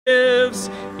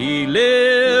lives, he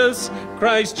lives,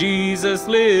 Christ Jesus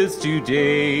lives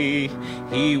today.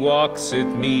 He walks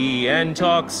with me and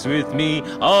talks with me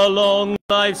along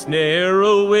life's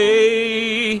narrow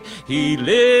way. He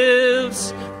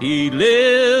lives,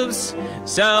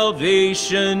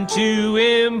 salvation to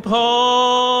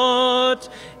impart.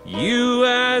 You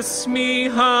ask me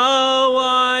how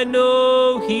I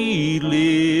know he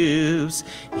lives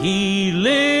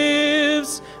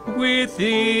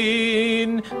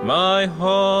within my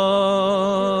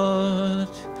heart.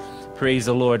 Praise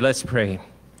the Lord. Let's pray.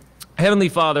 Heavenly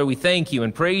Father, we thank you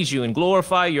and praise you and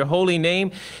glorify your holy name.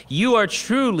 You are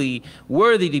truly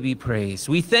worthy to be praised.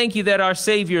 We thank you that our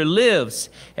Savior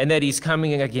lives and that he's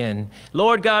coming again.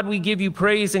 Lord God, we give you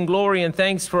praise and glory and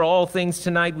thanks for all things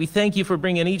tonight. We thank you for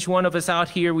bringing each one of us out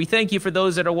here. We thank you for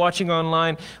those that are watching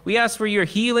online. We ask for your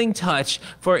healing touch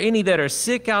for any that are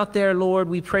sick out there, Lord.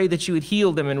 We pray that you would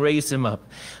heal them and raise them up.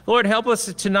 Lord, help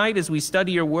us tonight as we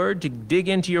study your word to dig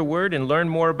into your word and learn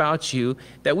more about you,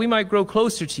 that we might grow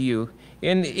closer to you.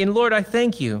 And Lord, I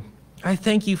thank you. I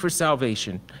thank you for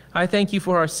salvation. I thank you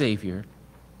for our Savior.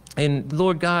 And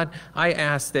Lord God, I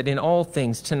ask that in all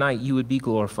things tonight you would be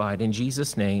glorified. In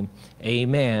Jesus' name,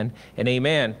 amen and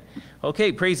amen.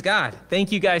 Okay, praise God.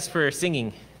 Thank you guys for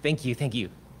singing. Thank you, thank you.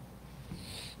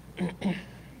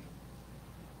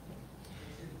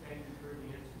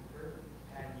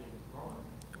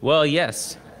 Well,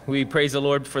 yes, we praise the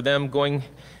Lord for them going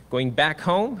back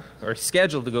home, or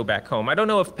scheduled to go back home. I don't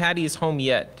know if Patty is home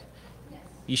yet.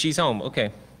 Yes. She's home,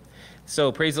 okay.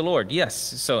 So praise the Lord, yes.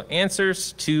 So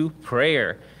answers to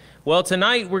prayer. Well,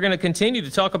 tonight we're going to continue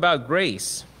to talk about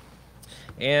grace.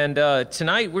 And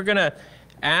tonight we're going to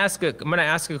ask a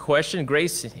question.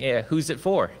 Grace, yeah, who's it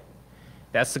for?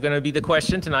 That's going to be the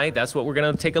question tonight. That's what we're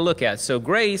going to take a look at. So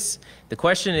grace, the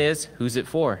question is, who's it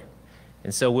for?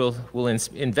 And so we'll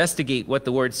investigate what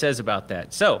the word says about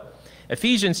that. So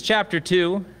Ephesians chapter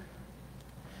 2,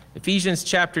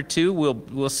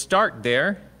 we'll start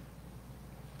there.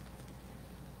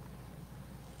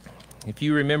 If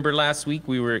you remember last week,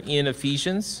 we were in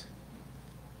Ephesians.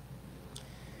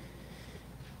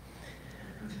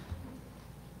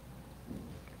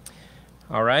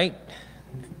 All right.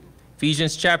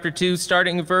 Ephesians chapter 2,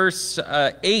 starting in verse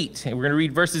 8, and we're going to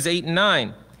read verses 8 and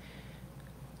 9.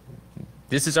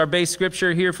 This is our base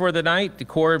scripture here for the night. The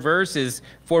core verse is,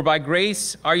 "For by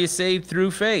grace are you saved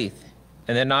through faith,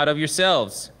 and that not of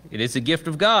yourselves. It is a gift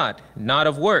of God, not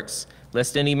of works,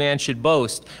 lest any man should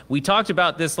boast." We talked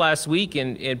about this last week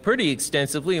and pretty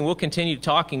extensively, and we'll continue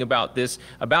talking about this,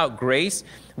 about grace.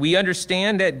 We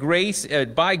understand that grace,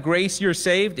 by grace you're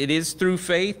saved. It is through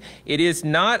faith. It is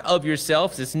not of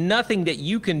yourselves. It's nothing that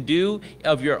you can do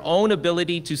of your own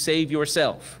ability to save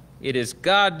yourself. It is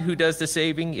God who does the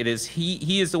saving. It is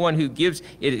He is the one who gives.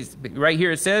 It is right here.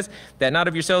 It says that not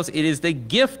of yourselves. It is the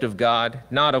gift of God,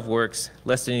 not of works,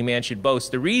 lest any man should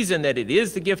boast. The reason that it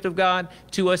is the gift of God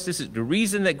to us, this is the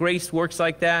reason that grace works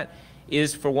like that,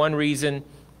 is for one reason,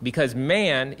 because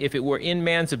man, if it were in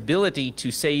man's ability to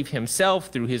save himself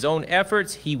through his own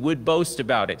efforts, he would boast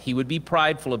about it. He would be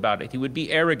prideful about it. He would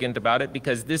be arrogant about it,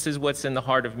 because this is what's in the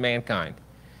heart of mankind.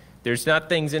 There's not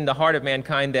things in the heart of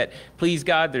mankind that please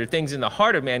God. There are things in the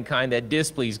heart of mankind that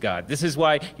displease God. This is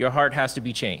why your heart has to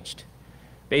be changed.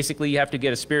 Basically, you have to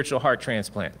get a spiritual heart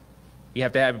transplant. You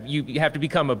have to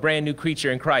become a brand new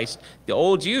creature in Christ. The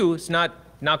old you is not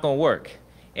going to work.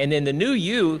 And then the new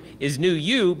you is new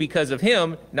you because of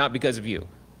him, not because of you.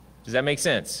 Does that make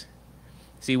sense?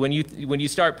 See, when you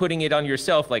start putting it on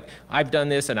yourself, like I've done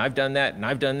this and I've done that and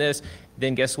I've done this,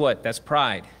 then guess what? That's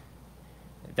pride.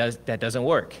 That doesn't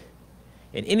work.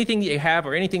 And anything that you have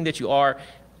or anything that you are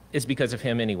is because of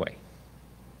him anyway.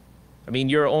 I mean,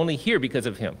 you're only here because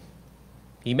of him.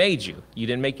 He made you. You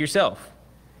didn't make yourself.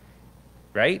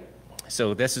 Right?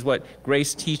 So this is what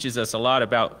grace teaches us a lot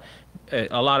about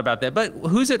that. But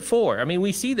who's it for? I mean,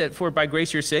 we see that for by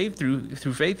grace you're saved through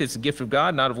faith. It's a gift of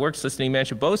God, not of works, lest any man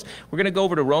should boast. We're going to go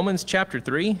over to Romans chapter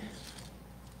 3.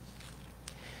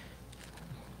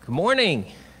 Good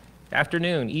morning,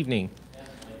 afternoon, evening.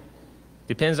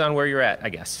 Depends on where you're at, I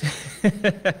guess.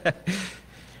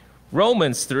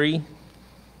 Romans 3,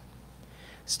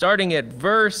 starting at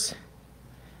verse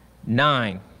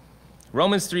 9.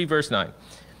 Romans 3, verse 9.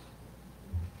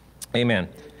 Amen.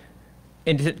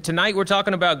 And tonight we're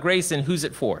talking about grace and who's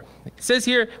it for. It says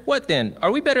here, what then?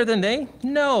 Are we better than they?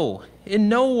 No, in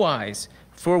no wise.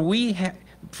 For we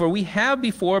have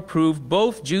before proved,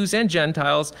 both Jews and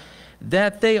Gentiles,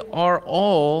 that they are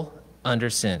all under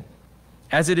sin.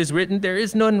 As it is written, there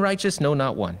is none righteous, no,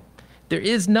 not one. There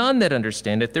is none that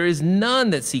understandeth. There is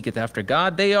none that seeketh after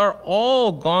God. They are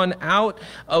all gone out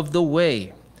of the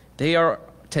way. They are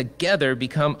together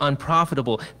become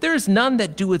unprofitable. There is none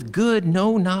that doeth good,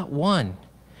 no, not one.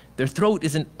 Their throat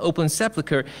is an open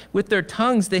sepulchre. With their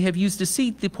tongues they have used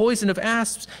deceit. The poison of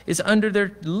asps is under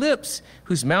their lips,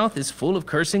 whose mouth is full of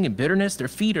cursing and bitterness. Their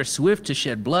feet are swift to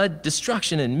shed blood.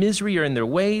 Destruction and misery are in their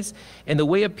ways, and the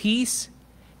way of peace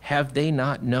have they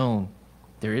not known.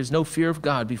 There is no fear of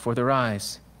God before their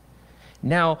eyes.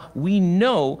 Now we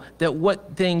know that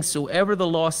what things soever the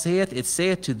law saith, it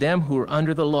saith to them who are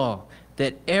under the law,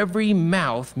 that every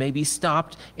mouth may be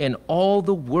stopped, and all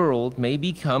the world may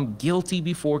become guilty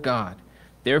before God.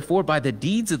 Therefore, by the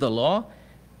deeds of the law,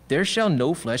 there shall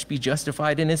no flesh be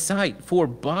justified in his sight, for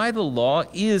by the law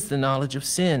is the knowledge of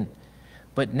sin.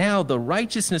 But now the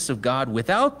righteousness of God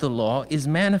without the law is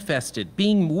manifested,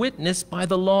 being witnessed by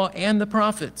the law and the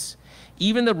prophets,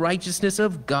 even the righteousness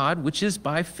of God, which is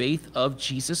by faith of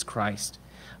Jesus Christ,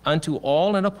 unto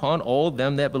all and upon all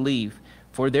them that believe.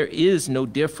 For there is no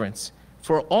difference.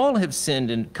 For all have sinned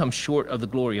and come short of the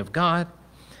glory of God,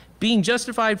 being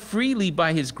justified freely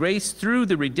by his grace through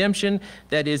the redemption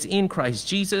that is in Christ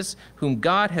Jesus, whom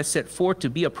God has set forth to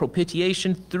be a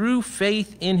propitiation through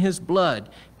faith in his blood,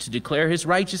 to declare his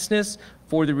righteousness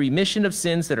for the remission of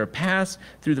sins that are past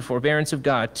through the forbearance of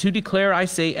God, to declare, I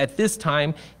say, at this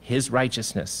time his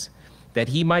righteousness, that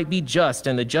he might be just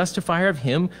and the justifier of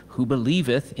him who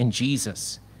believeth in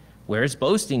Jesus. Where is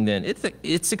boasting then?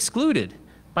 It's excluded.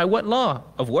 By what law?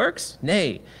 Of works?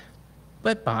 Nay,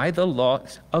 but by the law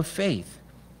of faith.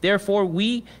 Therefore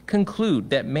we conclude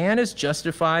that man is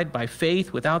justified by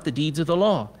faith without the deeds of the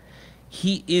law.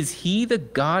 Is he the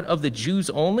God of the Jews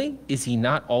only? Is he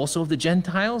not also of the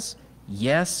Gentiles?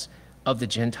 Yes, of the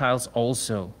Gentiles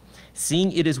also.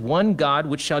 Seeing it is one God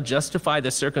which shall justify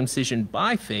the circumcision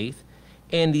by faith,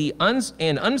 and the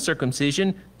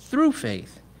uncircumcision through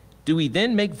faith. Do we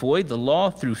then make void the law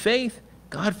through faith?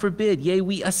 God forbid, yea,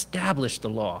 we establish the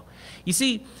law. You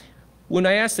see, when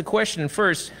I asked the question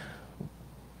first,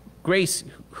 grace,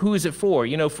 who is it for?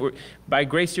 You know, for by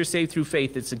grace you're saved through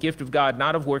faith. It's a gift of God,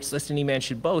 not of works, lest any man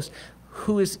should boast.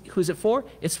 Who is it for?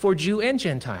 It's for Jew and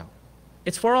Gentile.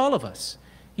 It's for all of us.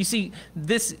 You see,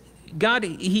 this God,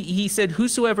 he said,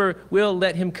 whosoever will,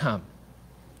 let him come.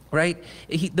 Right?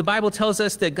 The Bible tells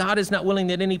us that God is not willing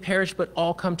that any perish, but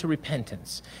all come to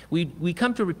repentance. We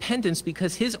come to repentance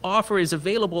because his offer is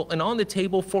available and on the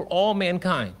table for all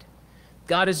mankind.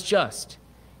 God is just.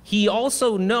 He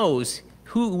also knows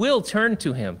who will turn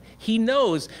to him. He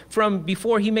knows from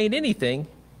before he made anything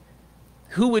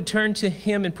who would turn to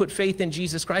him and put faith in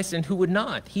Jesus Christ and who would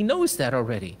not. He knows that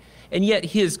already. And yet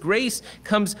his grace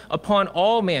comes upon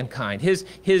all mankind.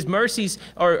 His mercies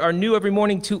are new every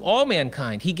morning to all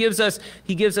mankind. He gives us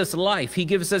life. He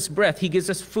gives us breath. He gives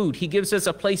us food. He gives us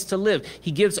a place to live.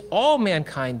 He gives all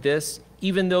mankind this,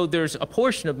 even though there's a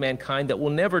portion of mankind that will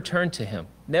never turn to him,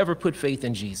 never put faith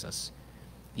in Jesus.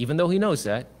 Even though he knows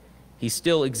that, he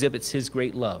still exhibits his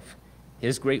great love,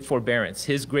 his great forbearance,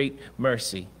 his great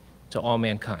mercy to all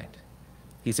mankind.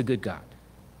 He's a good God.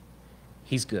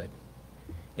 He's good.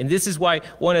 And this is why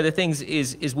one of the things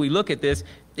is we look at this,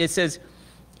 it says,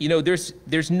 you know,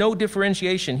 there's no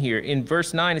differentiation here. In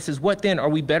verse 9, it says, what then? Are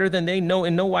we better than they? No,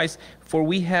 in no wise, for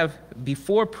we have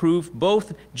before proved,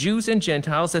 both Jews and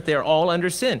Gentiles, that they're all under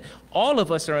sin. All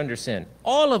of us are under sin.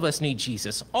 All of us need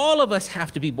Jesus. All of us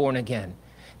have to be born again.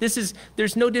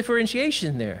 There's no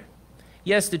differentiation there.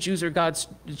 Yes, the Jews are God's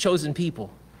chosen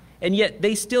people, and yet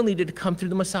they still needed to come through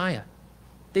the Messiah.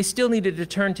 They still needed to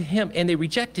turn to him, and they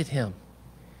rejected him.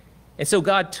 And so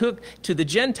God took to the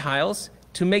Gentiles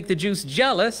to make the Jews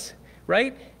jealous,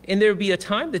 right? And there will be a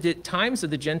time that the times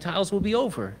of the Gentiles will be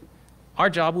over. Our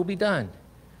job will be done.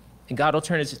 And God will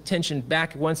turn his attention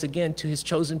back once again to his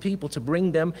chosen people to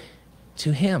bring them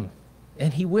to him.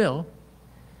 And he will.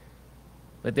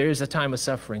 But there is a time of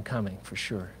suffering coming for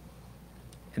sure.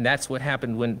 And that's what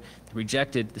happened when they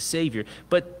rejected the Savior.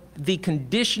 But the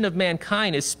condition of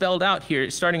mankind is spelled out here,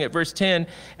 starting at verse 10,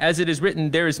 as it is written,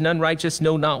 there is none righteous,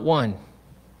 no, not one.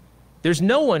 There's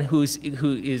no one who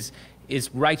is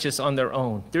righteous on their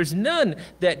own. There's none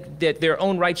that their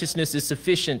own righteousness is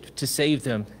sufficient to save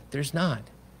them. There's not.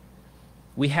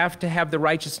 We have to have the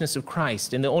righteousness of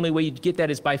Christ, and the only way you get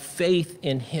that is by faith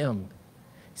in him.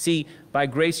 See, by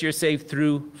grace you're saved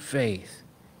through faith.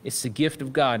 It's the gift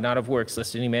of God, not of works,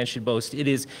 lest any man should boast. It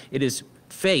is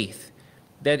faith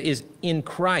that is in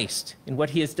Christ, in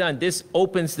what he has done. This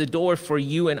opens the door for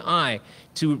you and I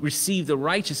to receive the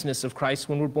righteousness of Christ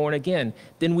when we're born again.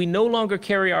 Then we no longer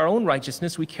carry our own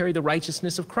righteousness, we carry the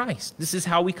righteousness of Christ. This is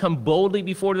how we come boldly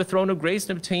before the throne of grace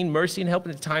and obtain mercy and help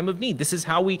in a time of need. This is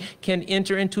how we can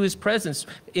enter into his presence,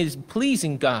 is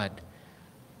pleasing God,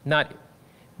 not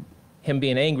him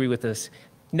being angry with us.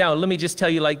 Now, let me just tell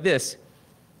you like this.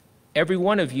 Every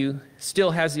one of you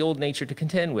still has the old nature to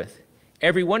contend with.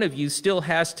 Every one of you still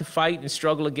has to fight and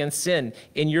struggle against sin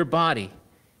in your body.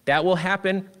 That will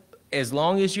happen as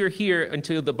long as you're here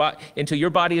until your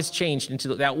body is changed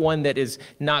into that one that is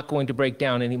not going to break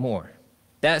down anymore.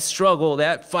 That struggle,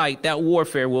 that fight, that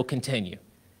warfare will continue.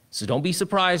 So don't be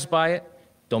surprised by it.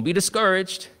 Don't be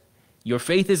discouraged. Your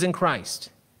faith is in Christ.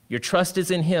 Your trust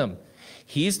is in him.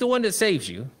 He's the one that saves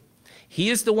you. He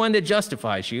is the one that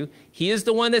justifies you. He is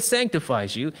the one that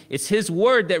sanctifies you. It's his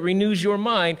word that renews your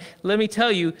mind. Let me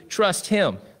tell you, trust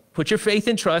him. Put your faith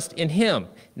and trust in him.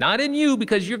 Not in you,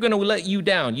 because you're going to let you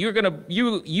down. You're going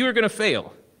to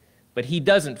fail. But he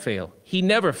doesn't fail. He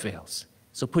never fails.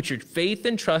 So put your faith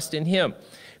and trust in him.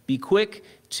 Be quick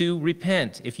to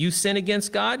repent. If you sin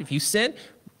against God, if you sin,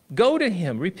 go to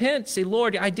him. Repent. Say,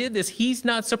 Lord, I did this. He's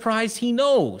not surprised. He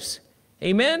knows.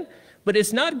 Amen? But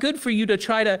it's not good for you to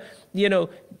try to,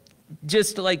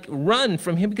 just like run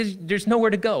from him, because there's nowhere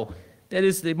to go. That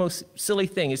is the most silly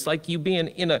thing. It's like you being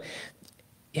in a,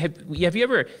 have you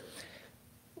ever,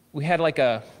 we had like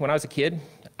when I was a kid,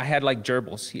 I had like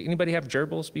gerbils. Anybody have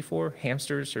gerbils before?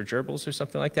 Hamsters or gerbils or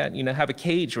something like that? Have a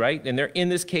cage, right? And they're in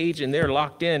this cage and they're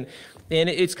locked in. And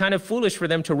it's kind of foolish for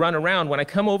them to run around when I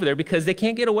come over there because they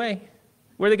can't get away.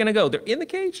 Where are they going to go? They're in the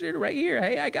cage. They're right here.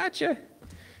 Hey, I got you.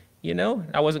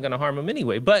 I wasn't going to harm them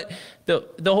anyway. But the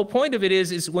whole point of it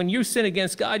is when you sin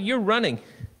against God, you're running.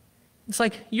 It's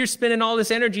like you're spending all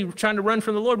this energy trying to run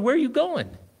from the Lord. Where are you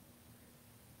going?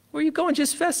 Where are you going?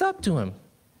 Just fess up to him.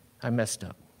 I messed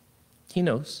up. He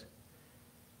knows.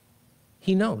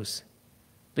 He knows.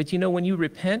 But when you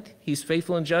repent, he's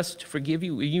faithful and just to forgive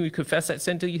you. When you confess that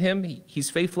sin to him, he's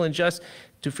faithful and just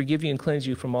to forgive you and cleanse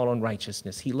you from all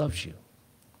unrighteousness. He loves you.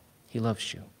 He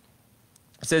loves you.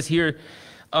 It says here,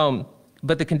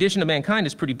 but the condition of mankind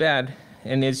is pretty bad.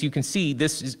 And as you can see,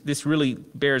 this really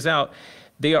bears out.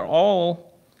 They are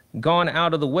all gone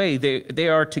out of the way. They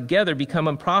are together become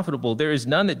unprofitable. There is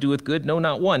none that doeth good, no,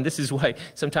 not one. This is why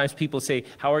sometimes people say,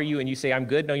 how are you? And you say, I'm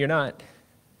good. No, you're not.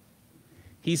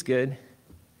 He's good.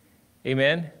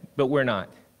 Amen? But we're not.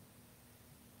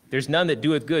 There's none that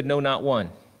doeth good, no, not one.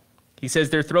 He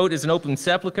says their throat is an open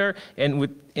sepulchre, and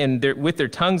with their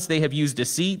tongues they have used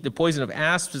deceit. The poison of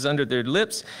asps is under their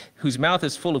lips, whose mouth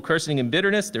is full of cursing and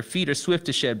bitterness. Their feet are swift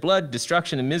to shed blood.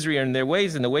 Destruction and misery are in their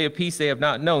ways, and the way of peace they have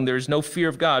not known. There is no fear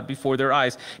of God before their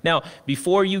eyes. Now,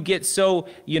 before you get so,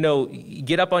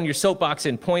 get up on your soapbox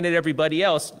and point at everybody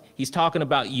else, he's talking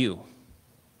about you.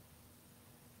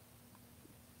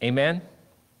 Amen?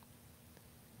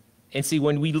 And see,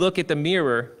 when we look at the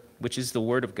mirror, which is the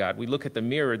word of God, we look at the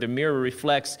mirror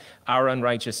reflects our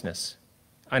unrighteousness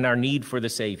and our need for the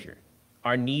Savior,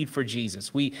 our need for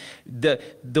Jesus.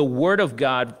 The word of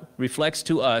God reflects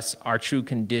to us our true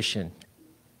condition.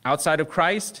 Outside of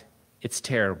Christ, it's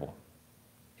terrible.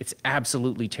 It's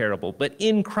absolutely terrible. But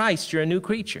in Christ, you're a new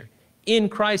creature. In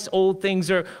Christ, old things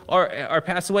are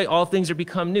passed away. All things are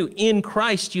become new. In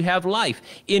Christ, you have life.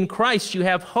 In Christ, you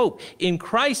have hope. In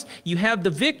Christ, you have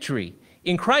the victory.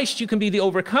 In Christ, you can be the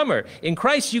overcomer. In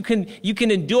Christ, you can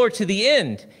endure to the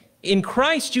end. In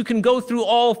Christ, you can go through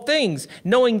all things,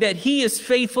 knowing that he is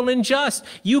faithful and just.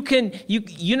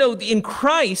 In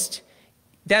Christ,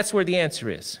 that's where the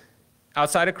answer is.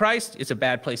 Outside of Christ, it's a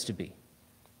bad place to be.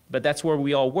 But that's where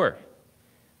we all were.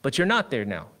 But you're not there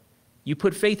now. You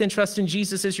put faith and trust in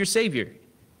Jesus as your Savior.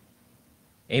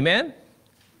 Amen?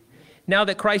 Now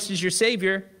that Christ is your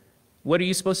Savior, what are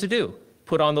you supposed to do?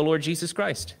 Put on the Lord Jesus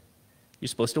Christ. You're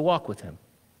supposed to walk with him.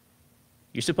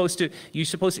 You're supposed to,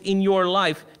 in your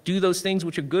life, do those things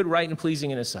which are good, right, and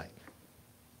pleasing in his sight.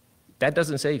 That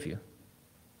doesn't save you.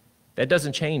 That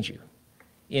doesn't change you.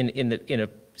 In a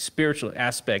spiritual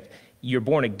aspect, you're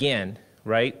born again,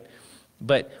 right?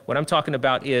 But what I'm talking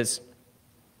about is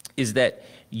that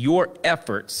your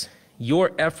efforts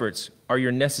are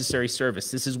your necessary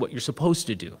service. This is what you're supposed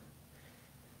to do.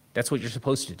 That's what you're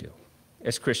supposed to do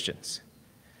as Christians,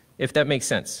 if that makes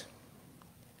sense.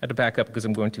 I had to back up because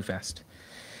I'm going too fast.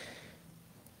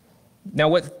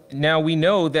 Now we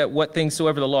know that what things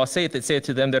soever the law saith, it saith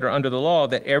to them that are under the law,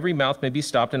 that every mouth may be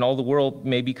stopped and all the world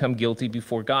may become guilty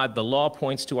before God. The law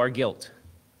points to our guilt.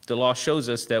 The law shows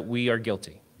us that we are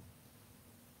guilty.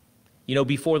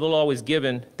 Before the law was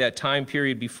given, that time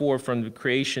period before, from the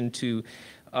creation to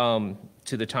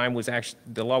the time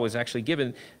the law was actually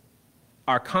given,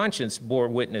 our conscience bore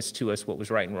witness to us what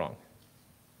was right and wrong.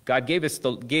 God gave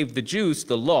the Jews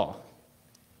the law.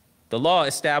 The law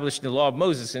established the law of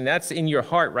Moses, and that's in your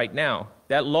heart right now.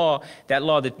 That law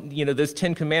that those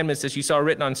 10 commandments that you saw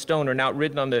written on stone are now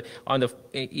written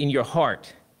in your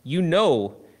heart. You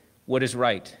know what is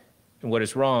right and what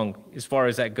is wrong as far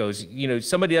as that goes. You know,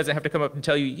 somebody doesn't have to come up and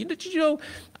tell you, did you know,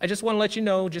 I just want to let you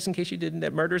know, just in case you didn't,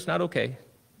 that murder is not okay. And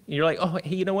you're like, oh,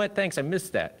 hey, you know what? Thanks, I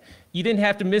missed that. You didn't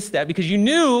have to miss that because you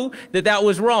knew that that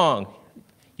was wrong.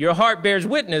 Your heart bears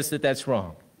witness that that's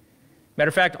wrong. Matter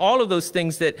of fact, all of those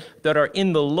things that are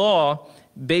in the law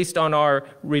based on our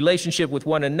relationship with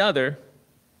one another,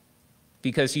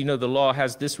 because, you know, the law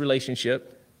has this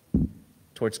relationship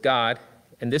towards God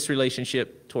and this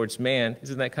relationship towards man.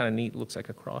 Isn't that kind of neat? It looks like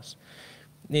a cross.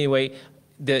 Anyway,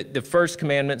 the first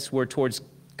commandments were towards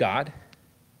God,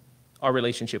 our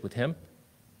relationship with him.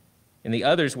 And the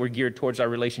others were geared towards our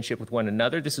relationship with one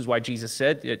another. This is why Jesus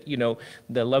said that, you know,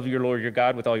 the love your Lord your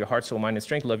God with all your heart, soul, mind, and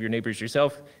strength. Love your neighbors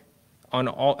yourself.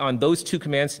 On those two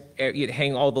commands, it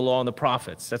hang all the law and the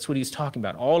prophets. That's what he's talking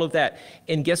about, all of that.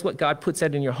 And guess what? God puts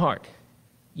that in your heart.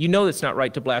 You know it's not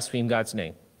right to blaspheme God's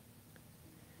name.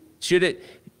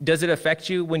 Does it affect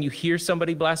you when you hear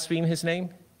somebody blaspheme his name?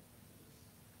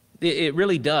 It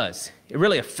really does. It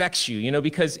really affects you, you know,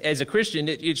 because as a Christian,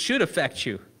 it should affect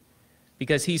you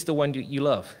because he's the one you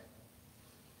love.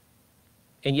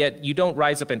 And yet you don't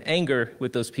rise up in anger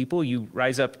with those people. You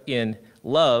rise up in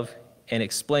love and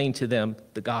explain to them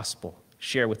the gospel,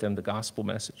 share with them the gospel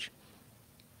message.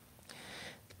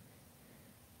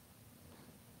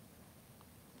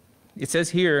 It says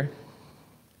here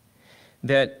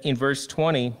that in verse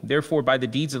 20, therefore by the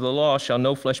deeds of the law shall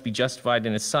no flesh be justified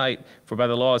in his sight, for by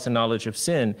the law is the knowledge of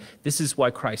sin. This is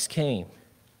why Christ came,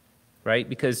 right?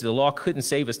 Because the law couldn't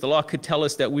save us. The law could tell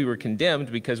us that we were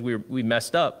condemned because we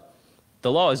messed up.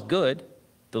 The law is good.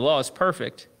 The law is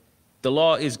perfect. The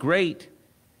law is great.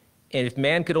 And if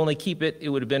man could only keep it, it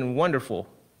would have been wonderful,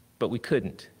 but we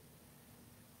couldn't.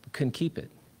 We couldn't keep it.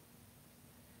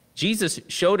 Jesus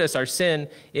showed us our sin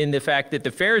in the fact that the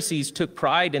Pharisees took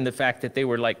pride in the fact that they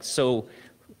were like so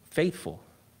faithful,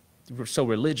 they were so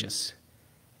religious.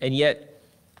 And yet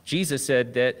Jesus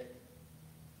said that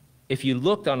if you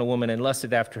looked on a woman and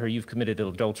lusted after her, you've committed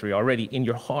adultery already in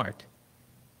your heart.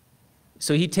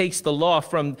 So he takes the law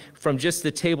from just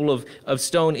the table of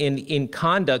stone in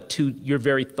conduct to your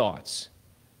very thoughts,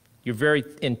 your very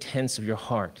intents of your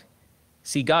heart.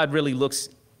 See, God really looks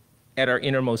at our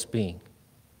innermost being,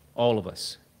 all of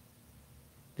us.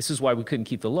 This is why we couldn't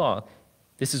keep the law.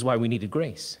 This is why we needed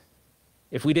grace.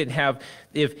 If we didn't have,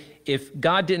 if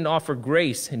God didn't offer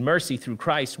grace and mercy through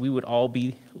Christ, we would all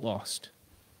be lost.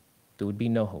 There would be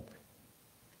no hope.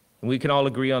 And we can all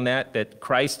agree on that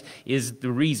Christ is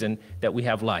the reason that we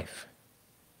have life.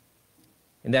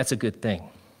 And that's a good thing.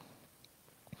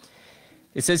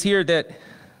 It says here that,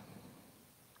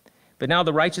 but now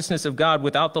the righteousness of God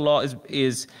without the law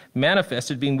is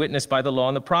manifested, being witnessed by the law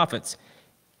and the prophets,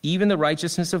 even the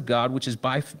righteousness of God, which is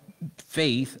by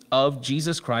faith of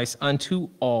Jesus Christ unto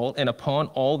all and upon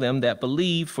all them that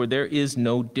believe, for there is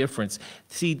no difference.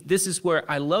 See, this is where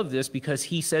I love this, because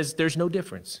he says there's no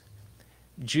difference.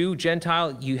 Jew,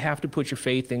 Gentile, you have to put your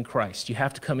faith in Christ. You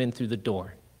have to come in through the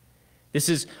door. This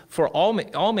is for all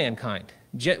mankind.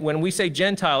 When we say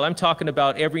Gentile, I'm talking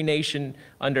about every nation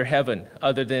under heaven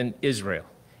other than Israel.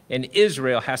 And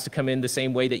Israel has to come in the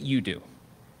same way that you do,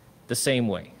 the same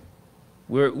way.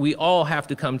 We all have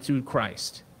to come through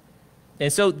Christ.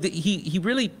 And so he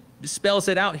really spells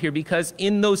it out here, because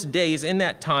in those days, in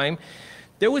that time,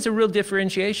 there was a real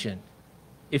differentiation.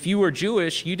 If you were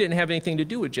Jewish, you didn't have anything to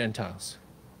do with Gentiles.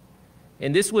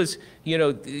 And this was, you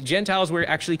know, Gentiles were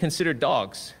actually considered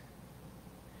dogs.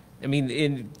 I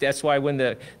mean, that's why when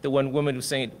the one woman was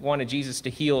saying wanted Jesus to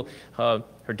heal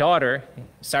her daughter,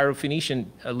 Syrophoenician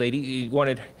lady,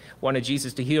 wanted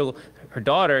Jesus to heal her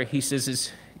daughter, he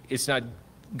says it's not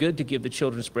good to give the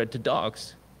children's bread to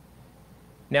dogs.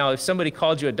 Now, if somebody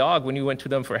called you a dog when you went to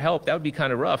them for help, that would be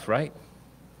kind of rough, right?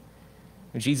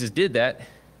 And Jesus did that.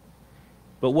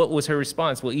 But what was her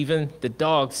response? Well, even the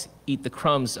dogs eat the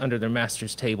crumbs under their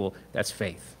master's table. That's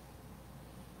faith.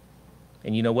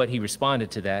 And you know what? He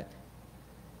responded to that,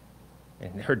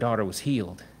 and her daughter was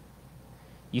healed.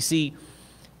 You see,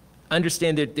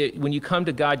 understand that when you come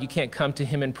to God, you can't come to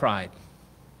him in pride.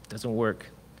 It doesn't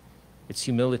work. It's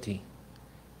humility.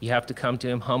 You have to come to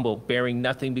him humble, bearing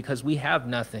nothing, because we have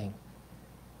nothing.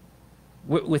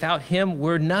 Without him,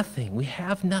 we're nothing. We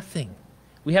have nothing.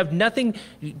 We have nothing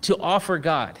to offer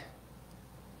God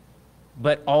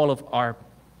but all of our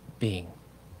being.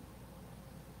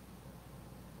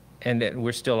 And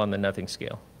we're still on the nothing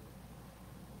scale.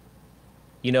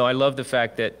 You know, I love the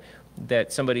fact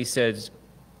that somebody says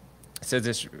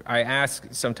this. I ask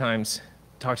sometimes,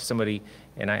 talk to somebody,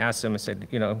 and I ask them, I said,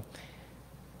 you know,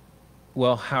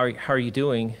 well, how are you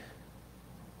doing?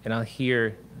 And I'll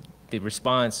hear the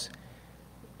response,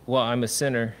 well, I'm a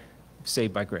sinner,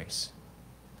 saved by grace.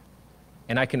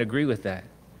 And I can agree with that.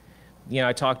 You know,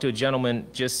 I talked to a gentleman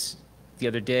just the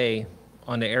other day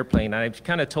on the airplane, and I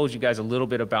kind of told you guys a little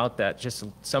bit about that, just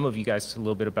some of you guys a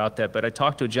little bit about that, but I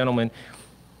talked to a gentleman.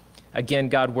 Again,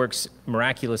 God works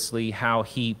miraculously, how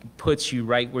he puts you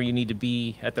right where you need to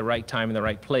be at the right time in the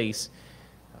right place.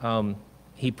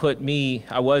 He put me,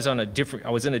 I was in a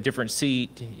different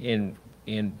seat in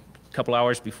a couple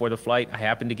hours before the flight. I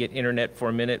happened to get internet for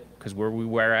a minute because where we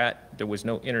were at, there was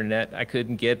no internet. I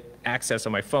couldn't get access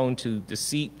on my phone to the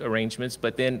seat arrangements,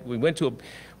 but then we went to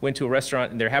a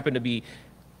restaurant and there happened to be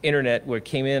internet where it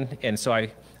came in, and so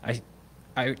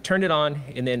I turned it on,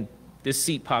 and then this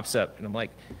seat pops up, and I'm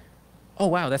like, oh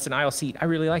wow, that's an aisle seat. I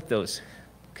really like those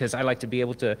because I like to be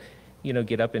able to, you know,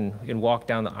 get up and walk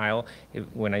down the aisle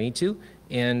when I need to,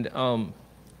 and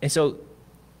so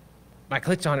I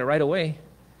clicked on it right away.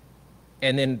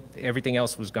 And then everything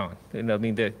else was gone. And I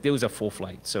mean, there was a full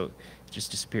flight, so it just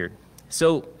disappeared.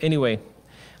 So anyway,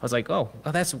 I was like, oh,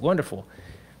 that's wonderful.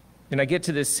 And I get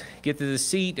to this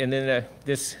seat, and then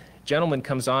this gentleman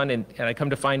comes on, and I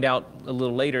come to find out a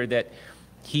little later that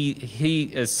he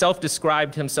is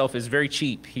self-described himself as very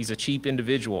cheap. He's a cheap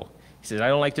individual. He says, I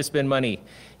don't like to spend money.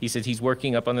 He says he's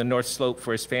working up on the North Slope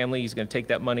for his family. He's going to take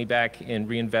that money back and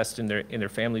reinvest in their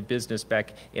family business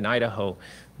back in Idaho.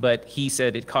 But he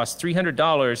said it cost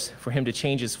 $300 for him to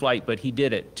change his flight, but he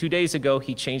did it. 2 days ago,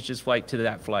 he changed his flight to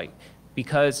that flight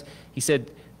because he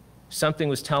said something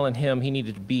was telling him he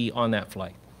needed to be on that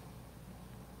flight.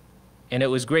 And it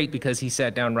was great because he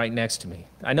sat down right next to me.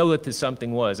 I know what the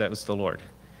something was. That was the Lord.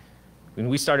 When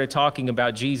we started talking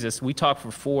about Jesus, we talked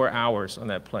for 4 hours on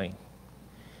that plane.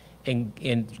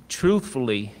 And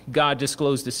truthfully, God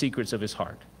disclosed the secrets of his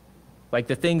heart. Like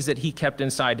the things that he kept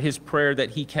inside, his prayer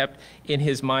that he kept in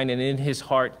his mind and in his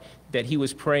heart that he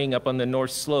was praying up on the North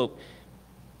Slope.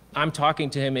 I'm talking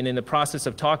to him, and in the process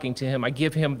of talking to him, I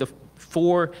give him the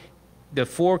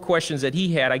four questions that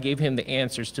he had. I gave him the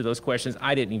answers to those questions.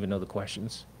 I didn't even know the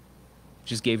questions.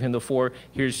 Just gave him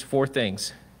here's 4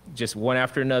 things, just one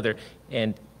after another.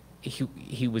 And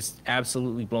he was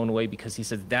absolutely blown away because he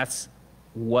said, that's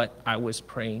what I was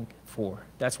praying for.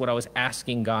 That's what I was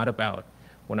asking God about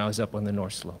when I was up on the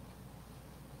North Slope.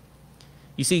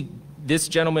 You see, this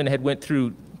gentleman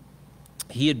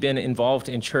he had been involved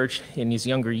in church in his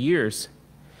younger years,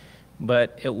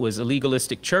 but it was a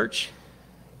legalistic church.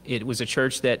 It was a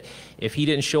church that if he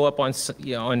didn't show up on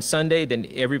Sunday, then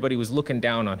everybody was looking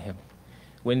down on him.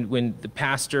 When the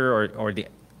pastor or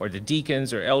the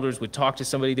deacons or elders would talk to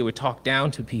somebody, they would talk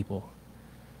down to people.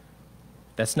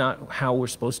 That's not how we're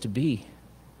supposed to be.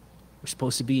 We're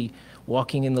supposed to be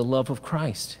walking in the love of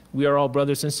Christ. We are all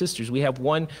brothers and sisters. We have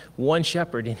one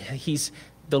shepherd, and he's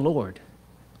the Lord.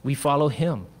 We follow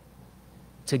him.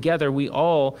 Together, we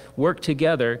all work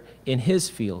together in his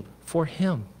field for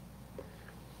him.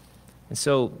 And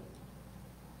so,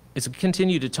 as I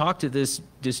continue to talk to this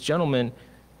gentleman,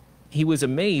 he was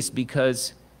amazed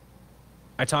because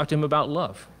I talked to him about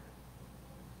love.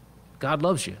 God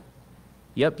loves you.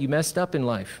 Yep, you messed up in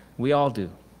life. We all do.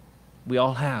 We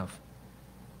all have.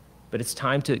 But it's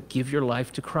time to give your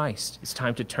life to Christ. It's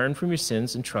time to turn from your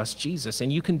sins and trust Jesus.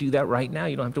 And you can do that right now.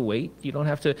 You don't have to wait. You don't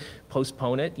have to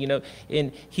postpone it. You know,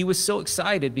 and he was so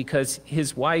excited because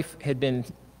his wife had been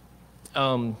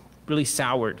really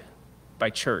soured by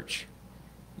church.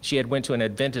 She had went to an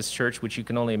Adventist church, which you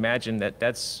can only imagine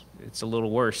it's a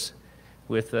little worse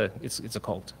with it's a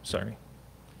cult, sorry.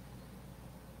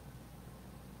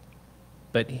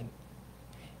 But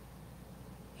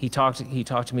he talked to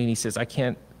me, and he says, I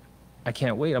can't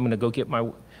wait. I'm going to get my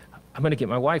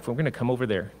wife. We're going to come over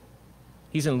there.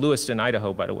 He's in Lewiston,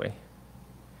 Idaho, by the way.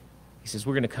 He says,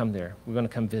 we're going to come there. We're going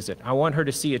to come visit. I want her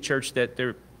to see a church that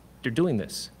they're doing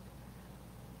this.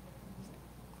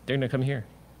 They're going to come here.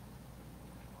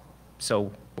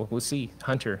 So we'll see.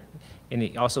 Hunter. And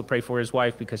he also prayed for his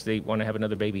wife because they want to have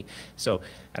another baby. So,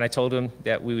 and I told him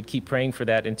that we would keep praying for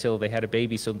that until they had a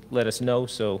baby. So let us know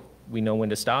so we know when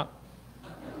to stop.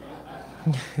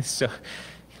 So,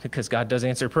 because God does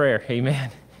answer prayer.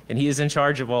 Amen. And he is in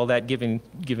charge of all that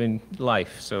giving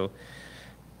life. So,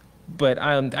 but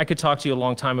I could talk to you a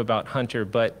long time about Hunter,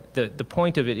 but the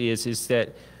point of it is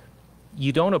that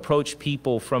you don't approach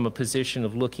people from a position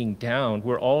of looking down.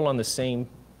 We're all on the same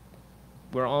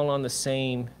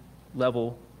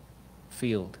level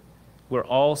field. We're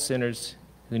all sinners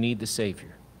who need the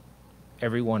Savior.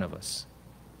 Every one of us.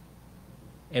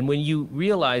 And when you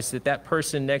realize that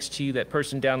person next to you, that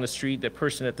person down the street, that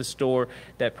person at the store,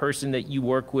 that person that you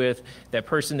work with, that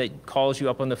person that calls you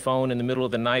up on the phone in the middle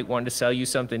of the night wanting to sell you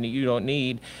something that you don't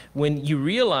need, when you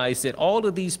realize that all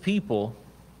of these people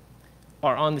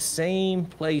are on the same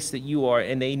place that you are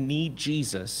and they need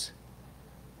Jesus,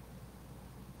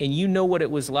 and you know what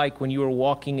it was like when you were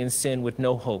walking in sin with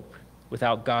no hope,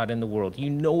 without God in the world. You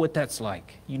know what that's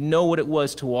like. You know what it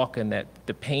was to walk in that,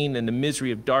 the pain and the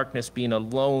misery of darkness, being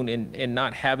alone and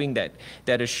not having that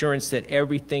assurance that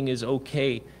everything is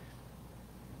okay.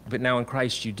 But now in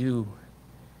Christ you do.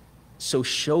 So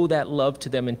show that love to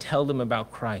them and tell them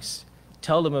about Christ.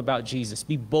 Tell them about Jesus.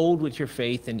 Be bold with your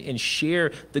faith and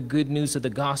share the good news of the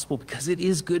gospel, because it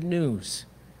is good news.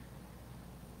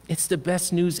 It's the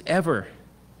best news ever.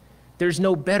 There's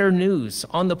no better news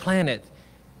on the planet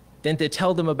than to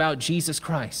tell them about Jesus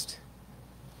Christ.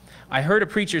 I heard a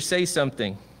preacher say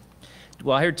something.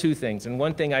 Well, I heard two things, and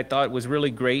one thing I thought was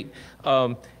really great,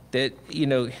 that, you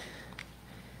know,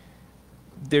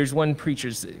 there's one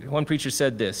preacher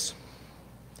said this.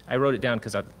 I wrote it down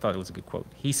because I thought it was a good quote.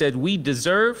 He said, "We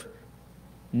deserve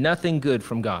nothing good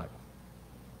from God."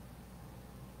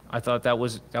 I thought that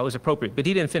was appropriate, but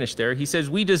he didn't finish there. He says,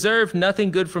 "We deserve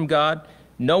nothing good from God.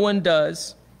 No one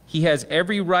does. He has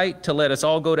every right to let us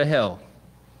all go to hell.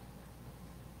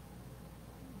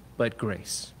 But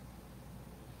grace.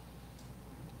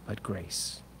 But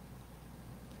grace.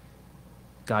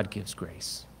 God gives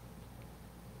grace."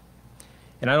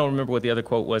 And I don't remember what the other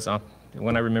quote was.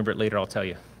 When I remember it later, I'll tell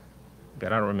you.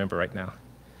 But I don't remember right now.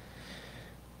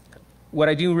 What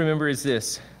I do remember is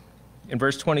this. In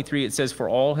verse 23, it says, "For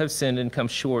all have sinned and come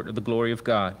short of the glory of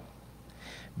God,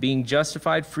 being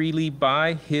justified freely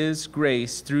by his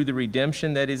grace through the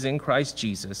redemption that is in Christ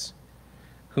Jesus,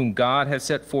 whom God has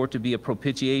set forth to be a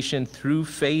propitiation through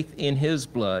faith in his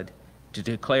blood, to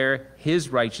declare his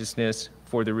righteousness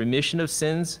for the remission of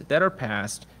sins that are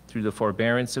past through the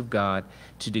forbearance of God,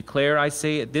 to declare, I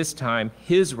say at this time,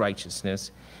 his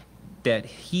righteousness, that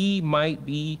he might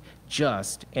be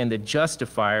just and the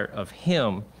justifier of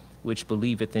him which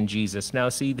believeth in Jesus." Now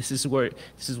see, this is what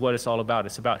it's all about.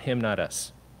 It's about him, not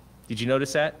us. Did you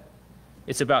notice that?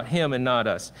 It's about him and not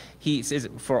us. He says,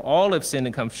 "For all have sinned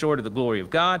and come short of the glory of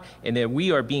God, and that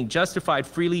we are being justified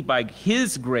freely by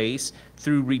his grace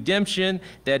through redemption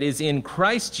that is in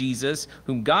Christ Jesus,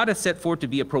 whom God has set forth to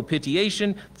be a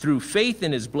propitiation through faith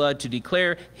in his blood, to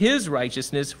declare his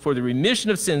righteousness for the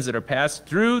remission of sins that are past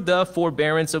through the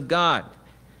forbearance of God.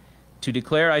 To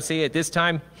declare, I say at this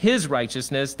time, his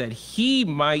righteousness, that he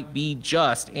might be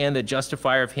just and the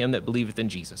justifier of him that believeth in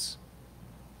Jesus."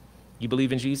 You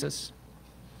believe in Jesus?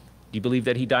 Do you believe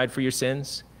that he died for your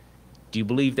sins? Do you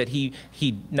believe that he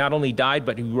not only died,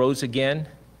 but he rose again?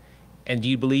 And do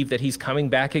you believe that he's coming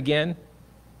back again?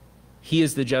 He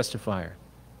is the justifier.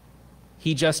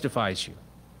 He justifies you.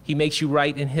 He makes you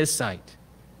right in his sight.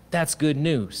 That's good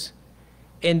news.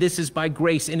 And this is by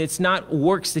grace, and it's not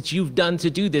works that you've done to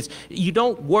do this. You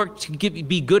don't work to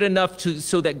be good enough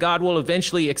so that God will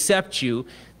eventually accept you.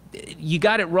 You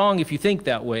got it wrong if you think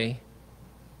that way.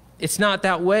 It's not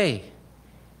that way.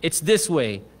 It's this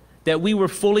way, that we were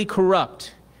fully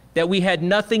corrupt, that we had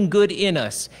nothing good in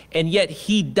us, and yet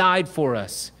he died for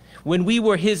us. When we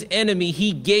were his enemy,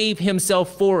 he gave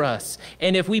himself for us.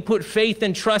 And if we put faith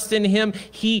and trust in him,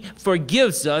 he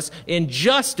forgives us and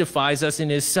justifies us in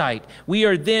his sight. We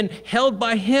are then held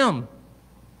by him.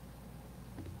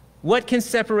 What can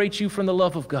separate you from the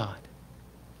love of God?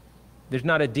 There's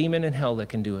not a demon in hell that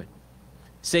can do it.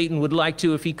 Satan would like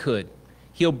to if he could.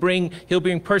 He'll bring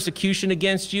persecution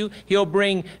against you. He'll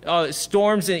bring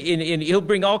storms, and he'll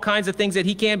bring all kinds of things that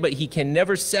he can, but he can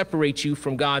never separate you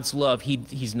from God's love.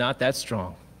 He's not that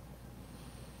strong.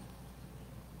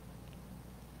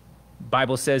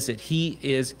 Bible says that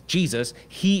Jesus,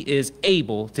 he is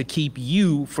able to keep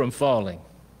you from falling.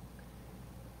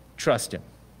 Trust him.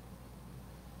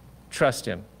 Trust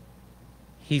him.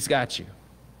 He's got you.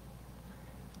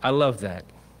 I love that.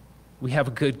 We have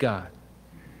a good God.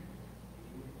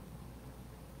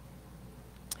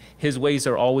 His ways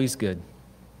are always good.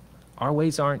 Our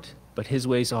ways aren't, but his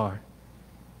ways are.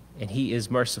 And he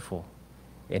is merciful,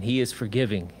 and he is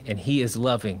forgiving, and he is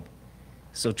loving.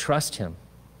 So trust him.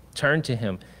 Turn to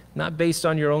him, not based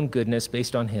on your own goodness,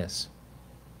 based on his.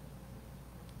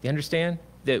 You understand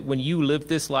that when you live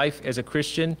this life as a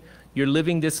Christian, you're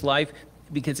living this life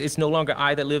because it's no longer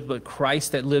I that live, but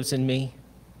Christ that lives in me.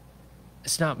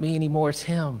 It's not me anymore, it's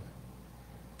him.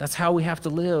 That's how we have to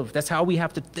live. That's how we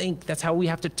have to think. That's how we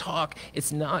have to talk.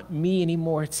 It's not me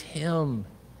anymore, it's him.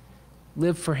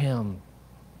 Live for him.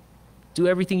 Do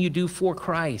everything you do for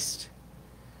Christ.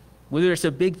 Whether it's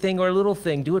a big thing or a little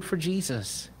thing, do it for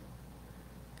Jesus.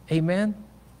 Amen?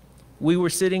 We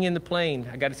were sitting in the plane.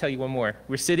 I got to tell you one more.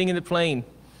 We're sitting in the plane,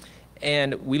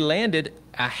 and we landed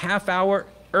a half hour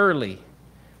early.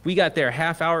 We got there a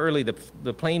half hour early.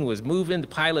 The plane was moving. The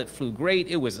pilot flew great.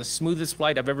 It was the smoothest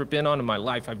flight I've ever been on in my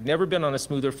life. I've never been on a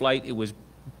smoother flight. It was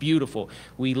beautiful.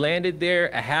 We landed there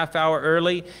a half hour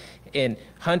early, and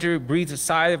Hunter breathes a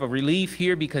sigh of relief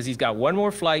here because he's got one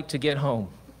more flight to get home.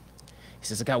 He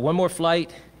says, I got one more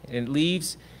flight, and it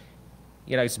leaves.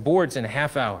 You know, it's boards in a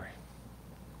half hour.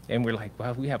 And we're like,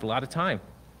 well, we have a lot of time.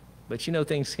 But you know,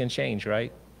 things can change,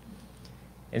 right?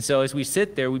 And so as we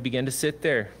sit there, we begin to sit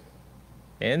there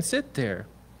and sit there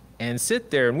and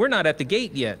sit there. And we're not at the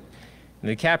gate yet.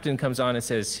 And the captain comes on and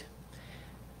says,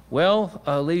 well,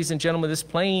 ladies and gentlemen, this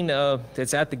plane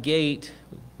that's at the gate,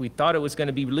 we thought it was going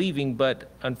to be leaving,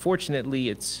 but unfortunately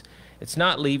it's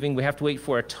not leaving. We have to wait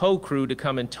for a tow crew to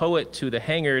come and tow it to the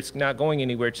hangar. It's not going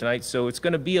anywhere tonight, so it's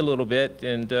going to be a little bit,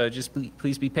 and just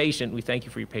please be patient. We thank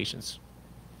you for your patience.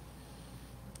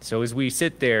 So as we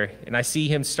sit there, and I see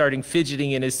him starting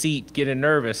fidgeting in his seat, getting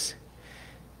nervous,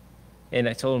 and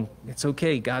I told him, it's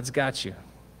okay, God's got you.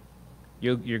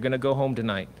 You're going to go home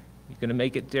tonight. You're going to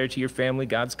make it there to your family.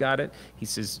 God's got it. He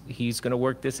says he's going to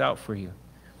work this out for you.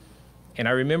 And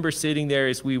I remember sitting there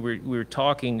as we were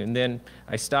talking, and then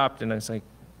I stopped and I was like,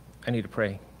 I need to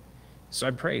pray. So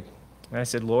I prayed. And I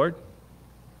said, Lord,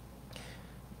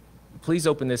 please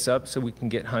open this up so we can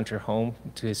get Hunter home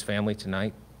to his family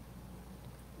tonight.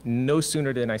 No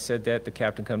sooner than I said that, the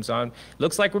captain comes on.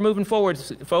 Looks like we're moving forward,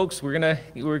 folks. We're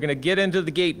gonna get into the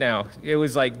gate now. It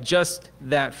was like just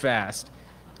that fast.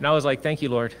 And I was like, thank you,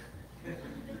 Lord.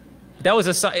 That was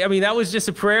that was just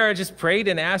a prayer. I just prayed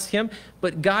and asked him,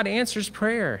 but God answers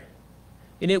prayer.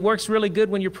 And it works really good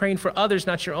when you're praying for others,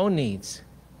 not your own needs.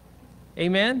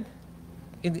 Amen?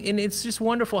 And it's just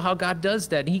wonderful how God does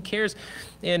that. And he cares.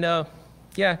 And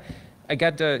yeah, I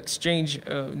got to exchange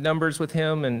numbers with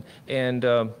him, and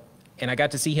I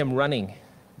got to see him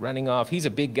running off. He's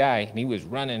a big guy, and he was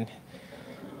running.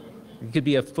 He could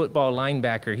be a football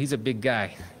linebacker. He's a big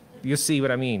guy. You'll see what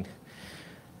I mean.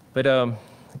 But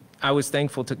I was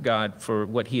thankful to God for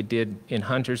what he did in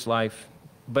Hunter's life,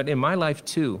 but in my life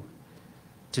too,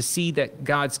 to see that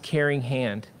God's caring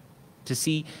hand, to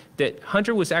see that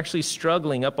Hunter was actually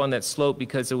struggling up on that slope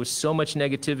because there was so much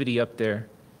negativity up there.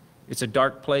 It's a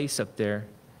dark place up there,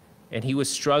 and he was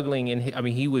struggling, and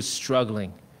he was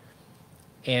struggling,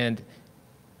 and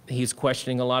he's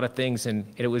questioning a lot of things,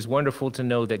 and it was wonderful to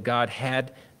know that God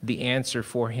had the answer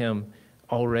for him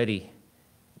already.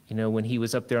 You know, when he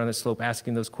was up there on the slope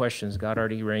asking those questions, God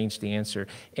already arranged the answer.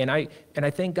 And I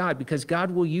thank God, because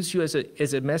God will use you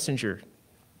as a messenger.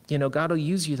 You know, God will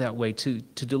use you that way to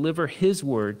deliver his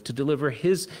word, to deliver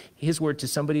his word to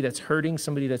somebody that's hurting,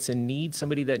 somebody that's in need,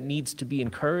 somebody that needs to be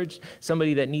encouraged,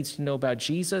 somebody that needs to know about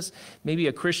Jesus, maybe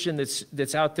a Christian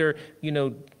that's out there, you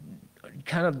know,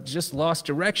 kind of just lost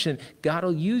direction. God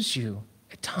will use you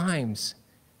at times.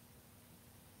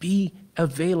 Be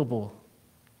available.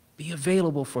 Be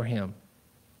available for him.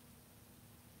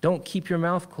 Don't keep your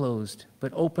mouth closed,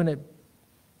 but open it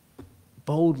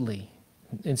boldly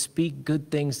and speak good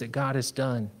things that God has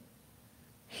done.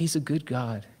 He's a good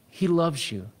God. He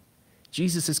loves you.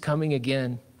 Jesus is coming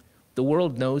again. The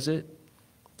world knows it.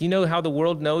 Do you know how the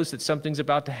world knows that something's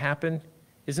about to happen?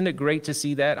 Isn't it great to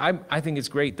see that? I think it's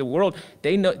great. The world,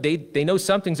 they know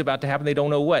something's about to happen. They don't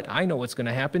know what. I know what's going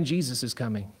to happen. Jesus is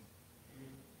coming.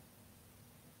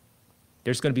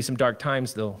 There's going to be some dark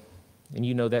times, though, and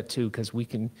you know that too, because we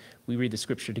read the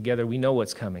scripture together. We know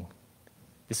what's coming.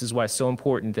 This is why it's so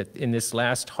important that in this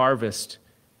last harvest,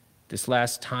 this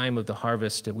last time of the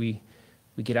harvest, that we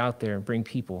get out there and bring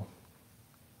people.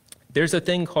 There's a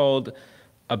thing called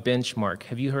a benchmark.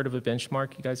 Have you heard of a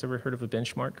benchmark? You guys ever heard of a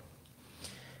benchmark?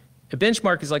 A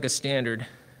benchmark is like a standard.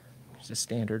 There's a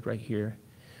standard right here,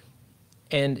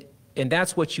 and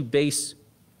that's what you base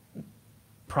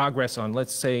progress on.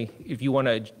 Let's say if you want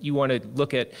to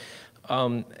look at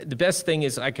the best thing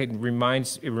is it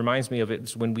reminds me of it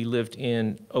is when we lived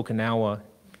in Okinawa,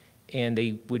 and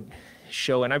they would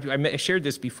show, and I shared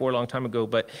this before a long time ago,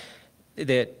 but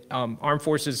that Armed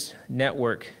Forces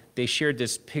Network, they shared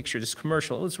this picture, this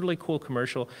commercial. It was a really cool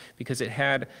commercial because it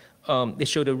had they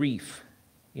showed a reef,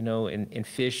 you know, and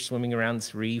fish swimming around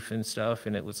this reef and stuff,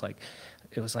 and it was like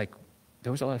there was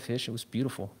a lot of fish. It was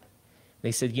beautiful.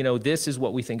 They said, you know, this is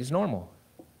what we think is normal.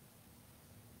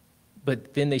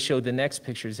 But then they showed the next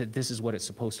picture and said, this is what it's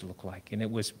supposed to look like. And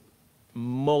it was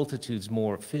multitudes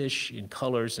more fish in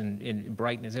colors and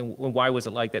brightness. And why was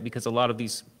it like that? Because a lot of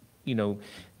these, you know,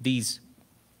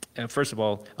 first of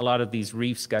all, a lot of these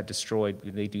reefs got destroyed.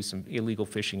 They do some illegal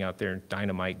fishing out there, and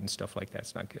dynamite and stuff like that.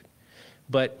 It's not good.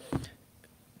 But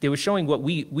they were showing what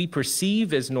we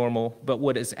perceive as normal, but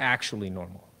what is actually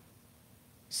normal.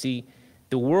 See,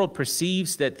 The world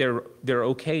perceives that they're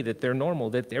okay, that they're normal,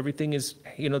 that everything is,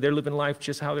 they're living life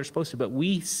just how they're supposed to. But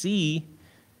we see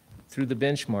through the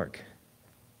benchmark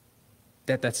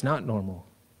that that's not normal.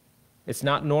 It's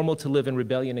not normal to live in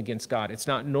rebellion against God. It's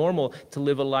not normal to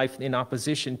live a life in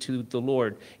opposition to the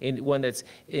Lord, in one that's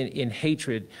in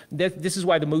hatred. This is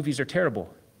why the movies are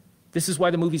terrible. This is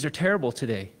why the movies are terrible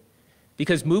today.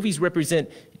 Because movies represent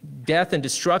death and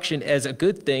destruction as a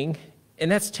good thing,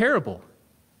 and that's terrible.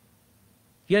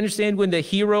 You understand when the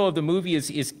hero of the movie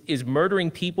is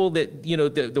murdering people that,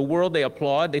 the world, they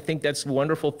applaud, they think that's a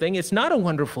wonderful thing. It's not a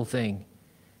wonderful thing.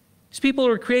 These people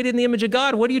are created in the image of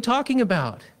God. What are you talking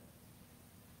about?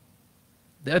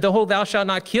 The whole thou shalt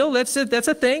not kill, that's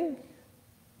a thing.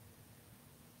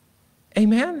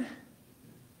 Amen?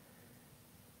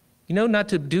 Not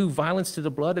to do violence to the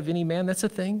blood of any man, that's a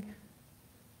thing.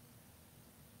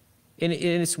 And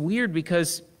it's weird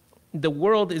because the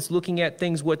world is looking at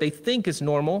things what they think is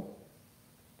normal,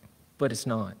 but it's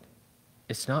not.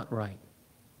 It's not right.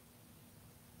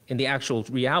 And the actual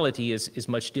reality is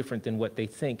much different than what they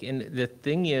think. And the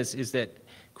thing is that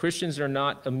Christians are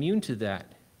not immune to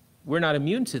that. We're not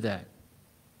immune to that.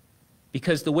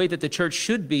 Because the way that the church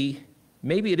should be,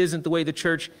 maybe it isn't the way the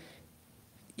church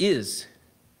is.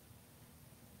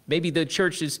 Maybe the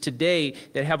churches today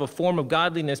that have a form of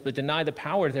godliness but deny the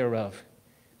power thereof.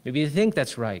 Maybe they think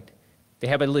that's right. They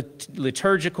have a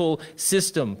liturgical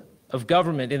system of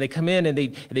government, and they come in and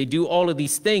they do all of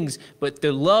these things, but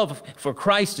the love for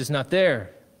Christ is not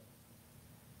there.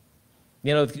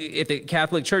 At the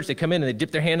Catholic Church, they come in and they dip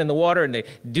their hand in the water and they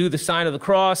do the sign of the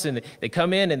cross, and they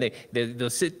come in and they'll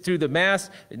sit through the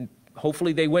Mass, and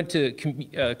hopefully they went to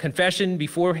confession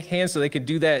beforehand so they could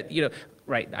do that,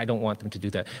 Right, I don't want them to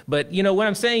do that. But, what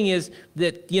I'm saying is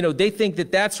that, they think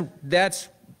that that's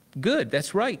good,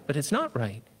 that's right, but it's not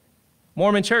right.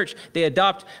 Mormon Church, they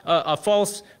adopt a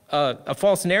false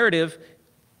narrative,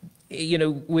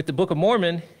 with the Book of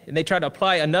Mormon, and they try to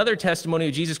apply another testimony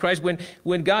of Jesus Christ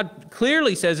when God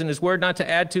clearly says in his word not to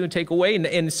add to and take away,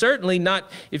 and certainly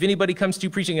not if anybody comes to you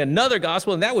preaching another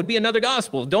gospel, and that would be another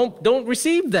gospel. Don't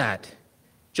receive that.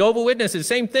 Jehovah's Witnesses,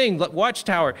 same thing.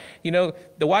 Watchtower, the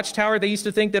Watchtower, they used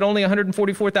to think that only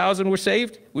 144,000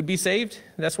 would be saved.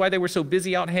 That's why they were so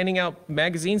busy out handing out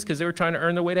magazines, because they were trying to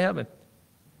earn their way to heaven.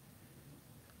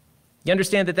 You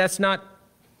understand that that's not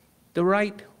the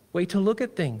right way to look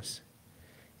at things.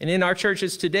 And in our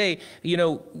churches today,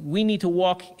 we need to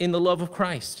walk in the love of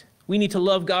Christ. We need to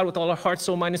love God with all our heart,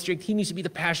 soul, mind, and strength. He needs to be the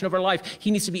passion of our life.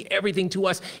 He needs to be everything to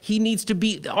us. He needs to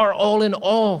be our all in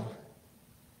all.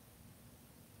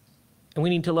 And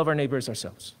we need to love our neighbor as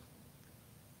ourselves.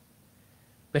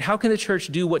 But how can the church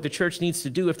do what the church needs to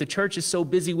do if the church is so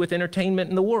busy with entertainment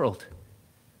in the world?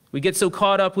 We get so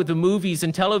caught up with the movies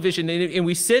and television, and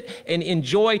we sit and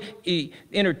enjoy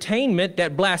entertainment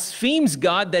that blasphemes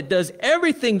God, that does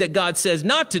everything that God says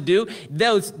not to do.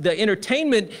 The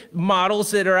entertainment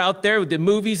models that are out there with the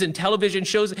movies and television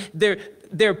shows,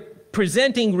 they're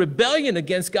presenting rebellion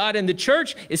against God, and the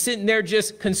church is sitting there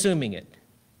just consuming it.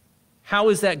 How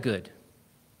is that good?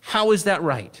 How is that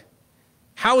right?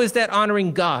 How is that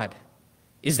honoring God?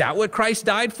 Is that what Christ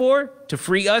died for? To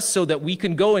free us so that we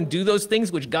can go and do those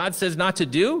things which God says not to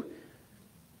do?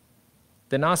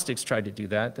 The Gnostics tried to do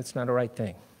that. That's not a right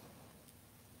thing.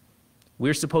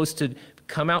 We're supposed to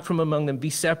come out from among them, be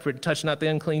separate, touch not the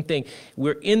unclean thing.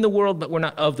 We're in the world, but we're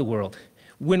not of the world.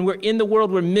 When we're in the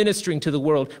world, we're ministering to the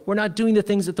world. We're not doing the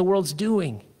things that the world's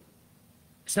doing.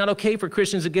 It's not okay for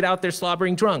Christians to get out there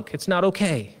slobbering drunk. It's not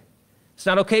okay. It's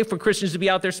not okay for Christians to be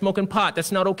out there smoking pot.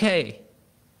 That's not okay.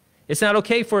 It's not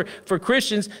okay for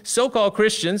Christians, so-called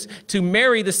Christians, to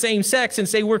marry the same sex and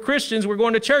say, we're Christians, we're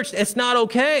going to church. It's not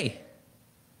okay.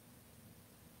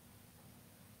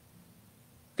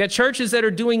 Got churches that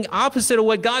are doing opposite of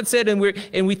what God said, and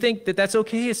we think that that's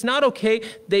okay. It's not okay.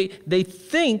 They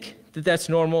think that that's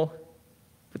normal,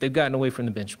 but they've gotten away from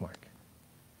the benchmark.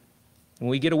 When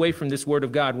we get away from this word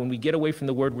of God, when we get away from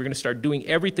the word, we're going to start doing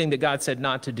everything that God said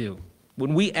not to do.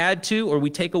 When we add to or we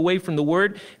take away from the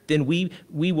word, then we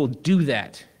will do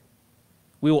that.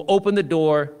 We will open the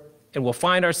door and we'll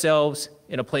find ourselves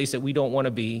in a place that we don't want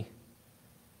to be.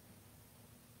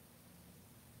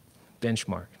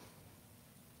 Benchmark.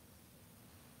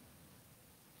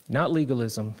 Not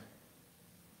legalism,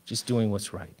 just doing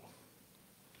what's right.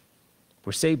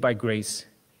 We're saved by grace,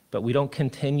 but we don't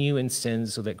continue in sin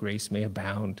so that grace may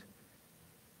abound.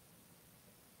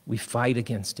 We fight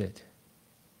against it.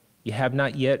 You have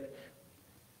not yet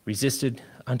resisted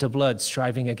unto blood,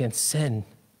 striving against sin.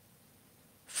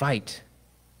 Fight.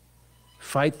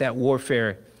 Fight that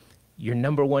warfare. Your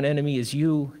number one enemy is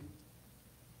you.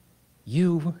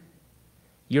 You.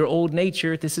 Your old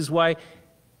nature, this is why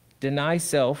deny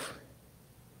self,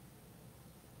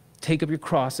 take up your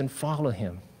cross and follow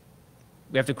him.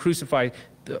 We have to crucify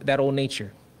that old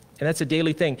nature. And that's a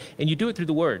daily thing. And you do it through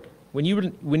the word. When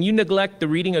you neglect the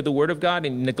reading of the word of God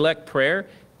and neglect prayer,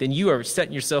 then you are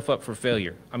setting yourself up for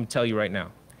failure. I'm telling you right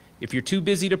now. If you're too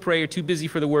busy to pray or too busy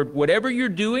for the word, whatever you're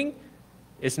doing,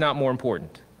 it's not more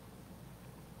important.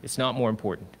 It's not more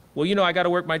important. Well, you know, I got to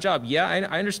work my job. Yeah,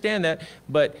 I understand that.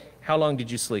 But how long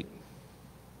did you sleep?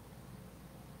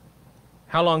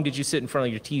 How long did you sit in front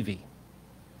of your TV?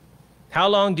 How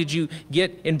long did you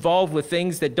get involved with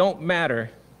things that don't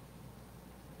matter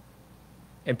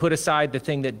and put aside the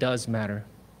thing that does matter?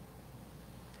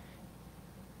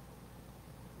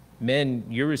 Men,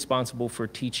 you're responsible for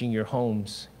teaching your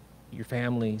homes, your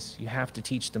families. You have to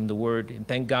teach them the word. And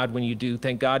thank God when you do.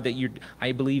 Thank God that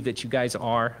I believe that you guys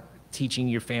are teaching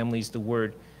your families the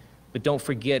word. But don't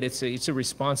forget, it's a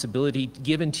responsibility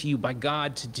given to you by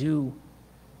God to do.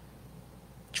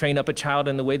 Train up a child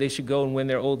in the way they should go, and when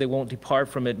they're old, they won't depart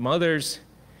from it. Mothers,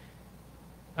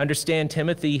 understand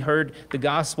Timothy heard the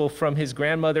gospel from his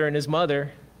grandmother and his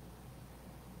mother.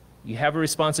 You have a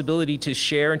responsibility to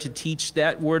share and to teach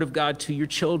that word of God to your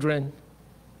children.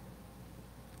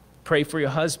 Pray for your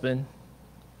husband.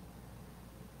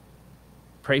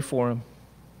 Pray for him.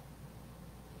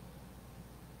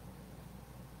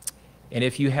 And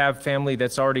if you have family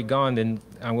that's already gone, then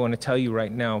I'm going to tell you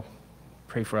right now,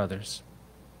 pray for others.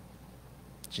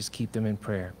 Just keep them in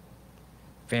prayer.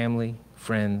 Family,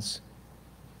 friends,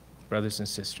 brothers and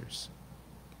sisters.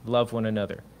 Love one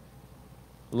another.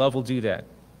 Love will do that.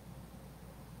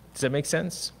 Does that make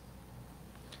sense?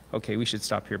 Okay, we should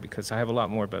stop here because I have a lot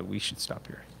more, but we should stop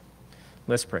here.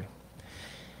 Let's pray.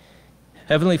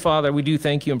 Heavenly Father, we do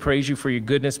thank you and praise you for your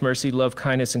goodness, mercy, love,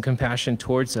 kindness, and compassion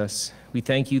towards us. We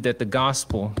thank you that the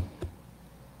gospel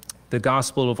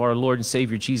of our Lord and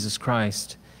Savior Jesus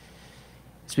Christ,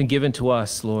 it's been given to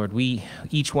us, Lord.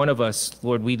 Each one of us,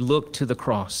 Lord, we look to the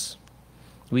cross.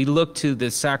 We look to the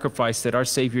sacrifice that our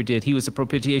Savior did. He was a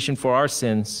propitiation for our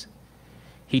sins.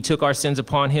 He took our sins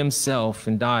upon himself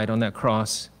and died on that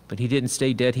cross. But he didn't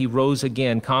stay dead. He rose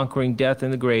again, conquering death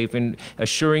and the grave and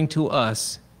assuring to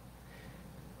us,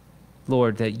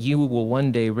 Lord, that you will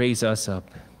one day raise us up.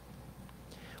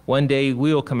 One day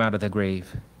we'll come out of the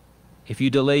grave. If you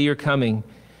delay your coming,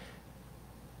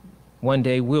 one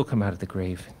day we'll come out of the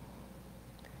grave.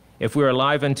 If we're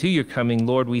alive unto your coming,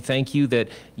 Lord, we thank you that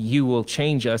you will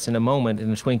change us in a moment, in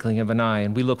the twinkling of an eye,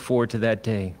 and we look forward to that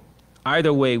day.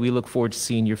 Either way, we look forward to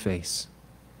seeing your face.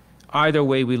 Either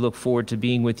way, we look forward to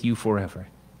being with you forever.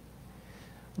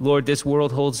 Lord, this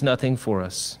world holds nothing for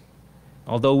us.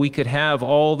 Although we could have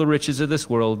all the riches of this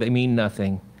world, they mean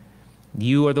nothing.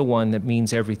 You are the one that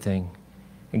means everything.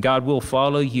 And God, will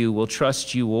follow you, will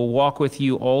trust you, will walk with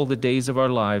you all the days of our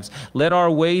lives. Let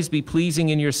our ways be pleasing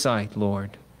in your sight,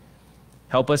 Lord.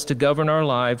 Help us to govern our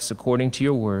lives according to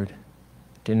your word,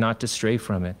 to not to stray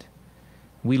from it.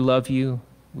 We love you,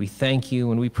 we thank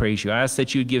you, and we praise you. I ask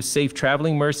that you would give safe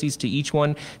traveling mercies to each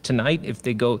one tonight as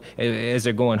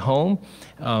they're going home.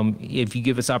 If you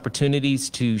give us opportunities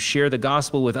to share the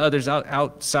gospel with others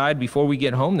outside before we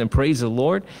get home, then praise the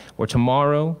Lord. Or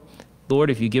tomorrow, Lord,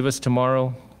 if you give us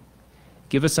tomorrow,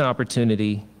 give us an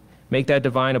opportunity. Make that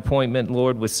divine appointment,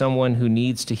 Lord, with someone who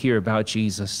needs to hear about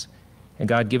Jesus. And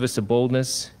God, give us the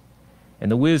boldness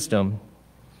and the wisdom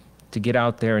to get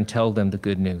out there and tell them the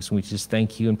good news. We just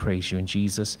thank you and praise you in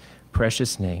Jesus'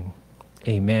 precious name.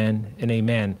 Amen and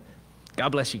amen. God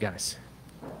bless you guys.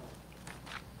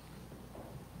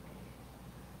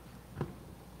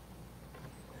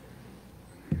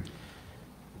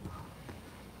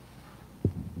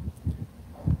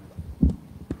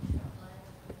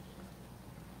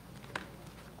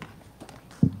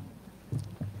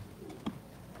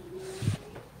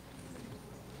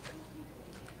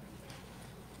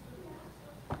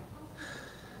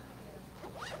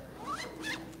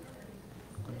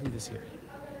 Leave this here.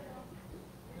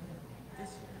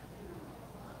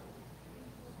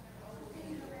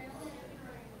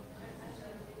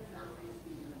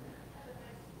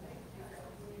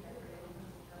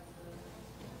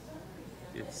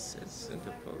 It says send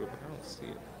a photo, but I don't see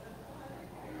it.